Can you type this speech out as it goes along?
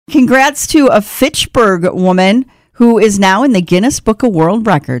Congrats to a Fitchburg woman who is now in the Guinness Book of World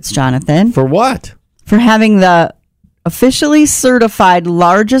Records, Jonathan. For what? For having the officially certified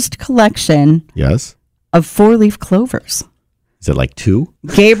largest collection Yes. of four-leaf clovers. Is it like 2?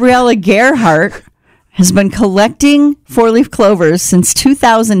 Gabriella Gerhardt has been collecting four-leaf clovers since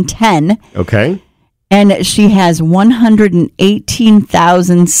 2010. Okay. And she has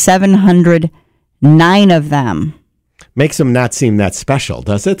 118,709 of them. Makes them not seem that special,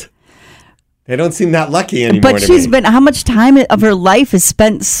 does it? They don't seem that lucky anymore. But she's been, how much time of her life is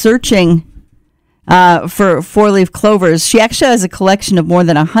spent searching for four-leaf clovers? She actually has a collection of more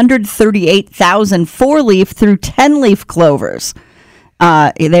than 138,000 four-leaf through 10-leaf clovers.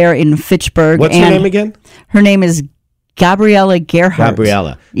 There in Fitchburg. What's her name again? Her name is Gabriella Gerhardt.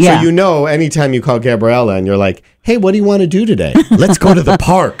 Gabriella. Yeah. So you know, anytime you call Gabriella and you're like, hey, what do you want to do today? Let's go to the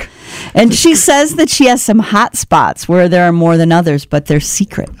park. And she says that she has some hot spots where there are more than others, but they're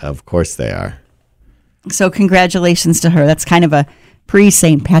secret. Of course they are. So congratulations to her. That's kind of a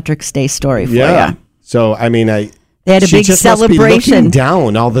pre-St. Patrick's Day story for you. So, I mean, they had a she big just celebration. Must be looking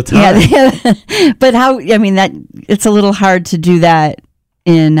down all the time. Yeah, but it's a little hard to do that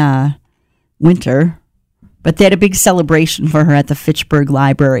in winter. But they had a big celebration for her at the Fitchburg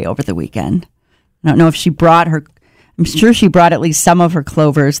Library over the weekend. I don't know if she brought her. I'm sure she brought at least some of her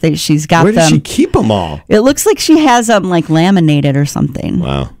clovers. She's got them. Where does she keep them all? It looks like she has them like laminated or something.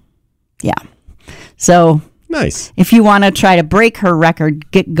 Wow. Yeah. So nice. If you want to try to break her record,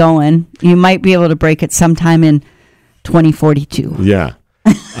 get going. You might be able to break it sometime in 2042. Yeah.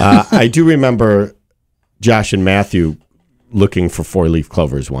 I do remember Josh and Matthew looking for four-leaf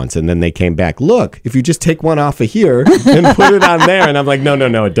clovers once, and then they came back, look, if you just take one off of here and put it on there. And I'm like, no,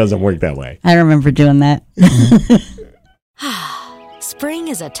 it doesn't work that way. I remember doing that. Spring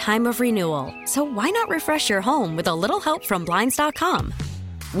is a time of renewal, so why not refresh your home with a little help from Blinds.com?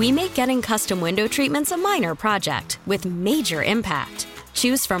 We make getting custom window treatments a minor project with major impact.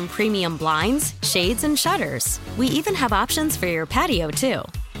 Choose from premium blinds, shades, and shutters. We even have options for your patio, too.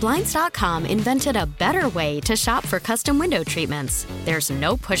 Blinds.com invented a better way to shop for custom window treatments. There's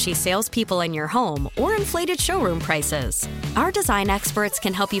no pushy salespeople in your home or inflated showroom prices. Our design experts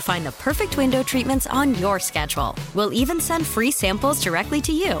can help you find the perfect window treatments on your schedule. We'll even send free samples directly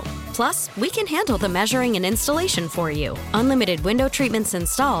to you. Plus, we can handle the measuring and installation for you. Unlimited window treatments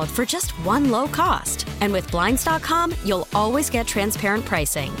installed for just one low cost. And with Blinds.com, you'll always get transparent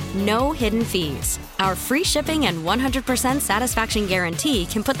pricing. No hidden fees. Our free shipping and 100% satisfaction guarantee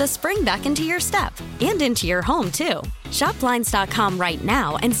can put the spring back into your step and into your home, too. Shop Blinds.com right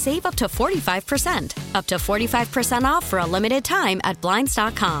now and save up to 45%. Up to 45% off for a limited time at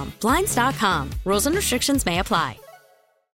Blinds.com. Blinds.com. Rules and restrictions may apply.